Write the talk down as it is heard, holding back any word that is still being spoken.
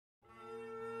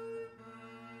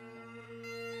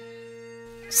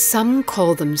Some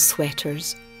call them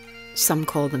sweaters, some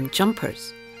call them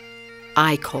jumpers.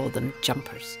 I call them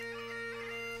jumpers.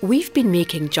 We've been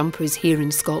making jumpers here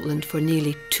in Scotland for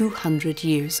nearly 200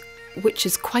 years, which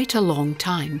is quite a long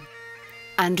time.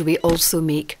 And we also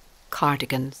make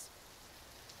cardigans.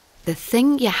 The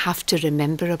thing you have to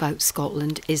remember about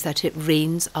Scotland is that it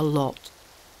rains a lot.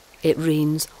 It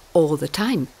rains all the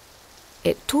time.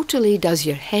 It totally does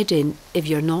your head in if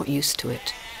you're not used to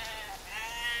it.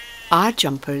 Our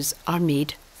jumpers are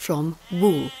made from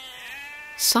wool.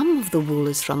 Some of the wool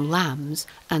is from lambs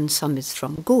and some is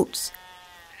from goats.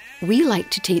 We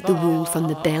like to take the wool from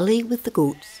the belly with the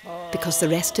goats because the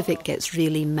rest of it gets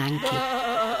really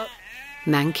manky.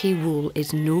 Manky wool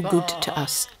is no good to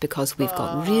us because we've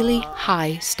got really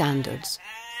high standards.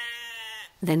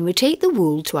 Then we take the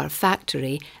wool to our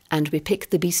factory and we pick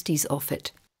the beasties off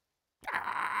it.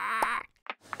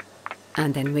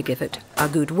 And then we give it a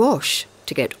good wash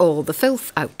to get all the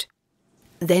filth out.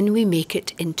 Then we make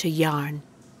it into yarn.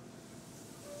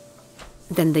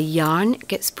 Then the yarn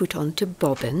gets put onto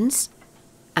bobbins,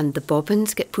 and the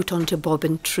bobbins get put onto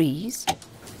bobbin trees,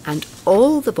 and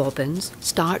all the bobbins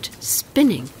start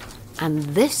spinning. And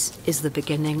this is the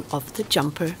beginning of the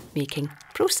jumper making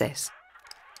process.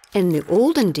 In the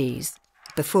olden days,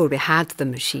 before we had the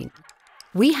machine,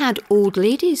 we had old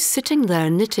ladies sitting there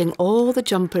knitting all the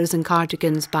jumpers and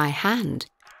cardigans by hand.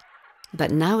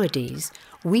 But nowadays,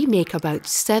 we make about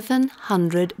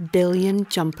 700 billion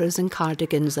jumpers and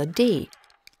cardigans a day.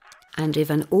 And if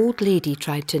an old lady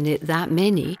tried to knit that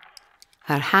many,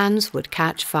 her hands would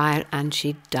catch fire and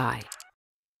she'd die.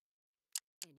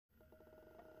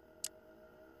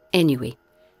 Anyway,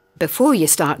 before you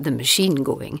start the machine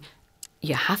going,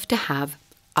 you have to have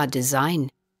a design.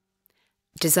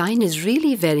 Design is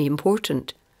really very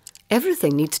important.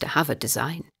 Everything needs to have a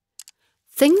design.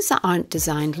 Things that aren't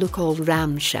designed look all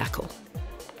ramshackle.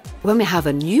 When we have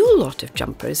a new lot of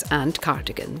jumpers and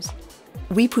cardigans,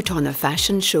 we put on a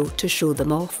fashion show to show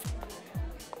them off.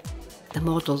 The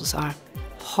models are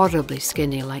horribly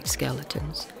skinny like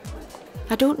skeletons.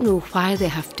 I don't know why they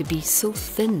have to be so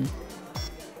thin.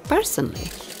 Personally,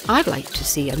 I'd like to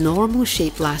see a normal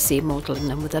shaped lassie modelling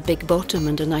them with a big bottom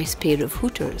and a nice pair of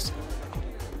hooters.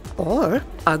 Or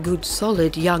a good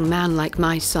solid young man like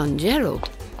my son Gerald.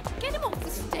 Get him off the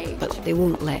stage. But they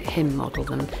won't let him model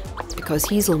them because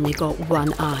he's only got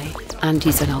one eye and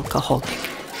he's an alcoholic.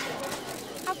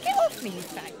 Now get off me, you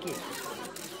fat git.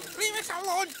 Leave us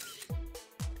alone.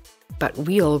 But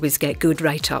we always get good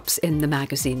write-ups in the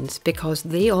magazines because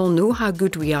they all know how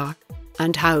good we are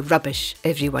and how rubbish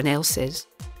everyone else is.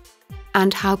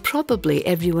 And how probably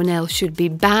everyone else should be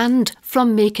banned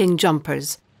from making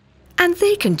jumpers. And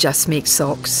they can just make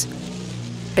socks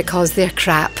because they're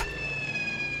crap.